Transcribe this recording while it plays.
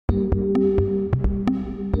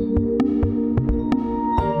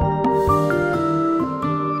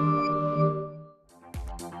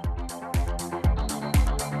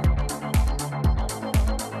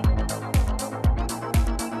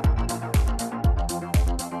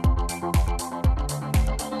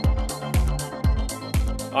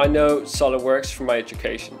I know SOLIDWORKS from my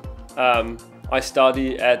education. I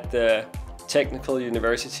study at the Technical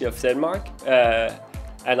University of Denmark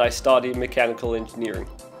and I study mechanical engineering.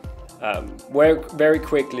 Very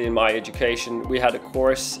quickly in my education we had a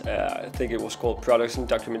course, I think it was called Products and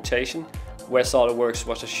Documentation, where SOLIDWORKS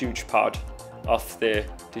was a huge part of the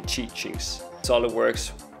teachings.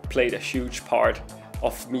 SOLIDWORKS played a huge part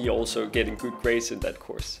of me also getting good grades in that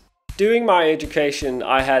course. During my education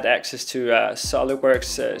I had access to a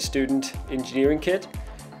SOLIDWORKS student engineering kit,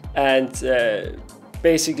 and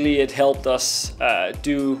basically it helped us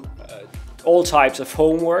do all types of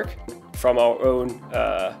homework from our own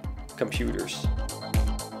computers.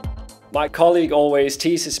 My colleague always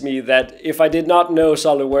teases me that if I did not know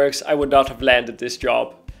SOLIDWORKS I would not have landed this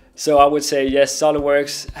job. So I would say yes,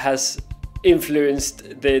 SOLIDWORKS has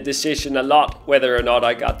influenced the decision a lot whether or not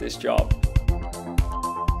I got this job.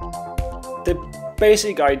 The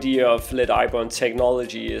basic idea of LED iBOND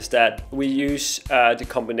technology is that we use the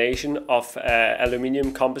combination of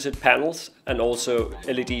aluminium composite panels and also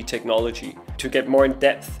LED technology. To get more in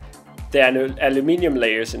depth, the aluminium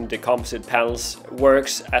layers in the composite panels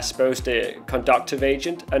works as both the conductive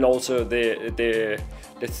agent and also the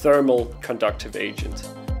thermal conductive agent.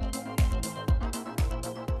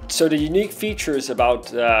 So the unique features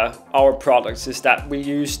about our products is that we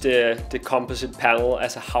use the composite panel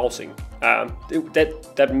as a housing.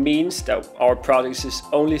 That means that our product is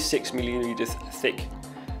only 6 millimeters thick.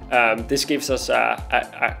 This gives us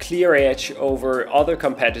a clear edge over other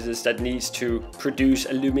competitors that needs to produce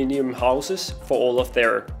aluminium houses for all of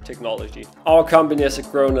their technology. Our company has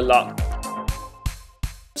grown a lot.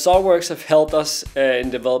 SOLIDWORKS have helped us in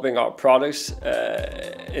developing our products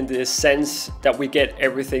in the sense that we get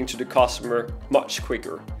everything to the customer much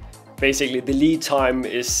quicker. Basically the lead time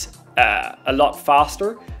is a lot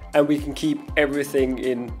faster, and we can keep everything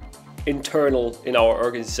internal in our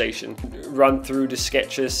organization, run through the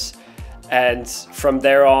sketches, and from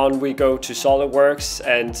there on we go to SOLIDWORKS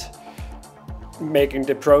and making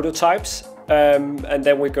the prototypes, and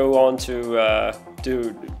then we go on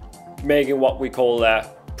to making what we call a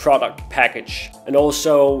product package. And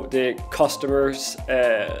also the customers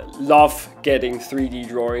love getting 3D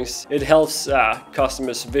drawings. It helps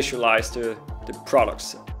customers visualize the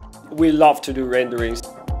products. We love to do renderings.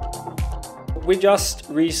 We just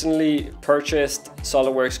recently purchased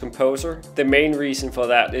SOLIDWORKS Composer. The main reason for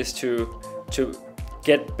that is to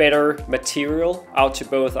get better material out to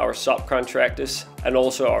both our subcontractors and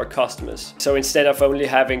also our customers. So instead of only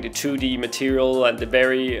having the 2D material and the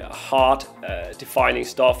very hard defining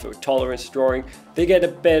stuff with tolerance drawing, they get a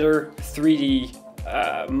better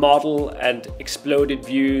 3D model and exploded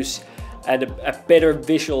views and a better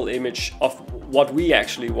visual image of what we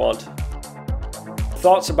actually want.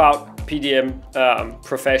 Thoughts about PDM,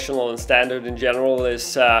 professional and standard in general,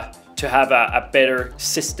 is to have a better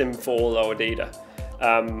system for all our data.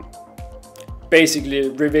 Basically,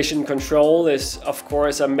 revision control is of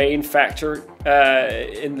course a main factor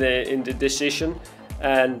in the decision,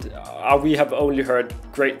 and we have only heard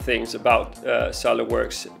great things about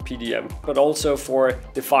SOLIDWORKS PDM, but also for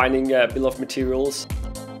defining bill of materials.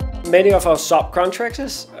 Many of our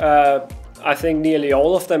subcontractors, I think nearly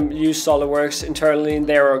all of them, use SOLIDWORKS internally in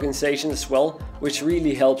their organization as well, which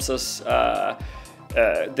really helps us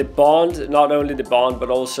the bond, not only the bond, but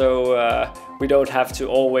also we don't have to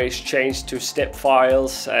always change to step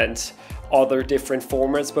files and other different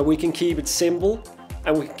formats, but we can keep it simple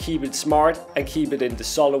and we can keep it smart and keep it in the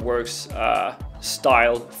SOLIDWORKS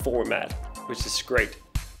style format, which is great.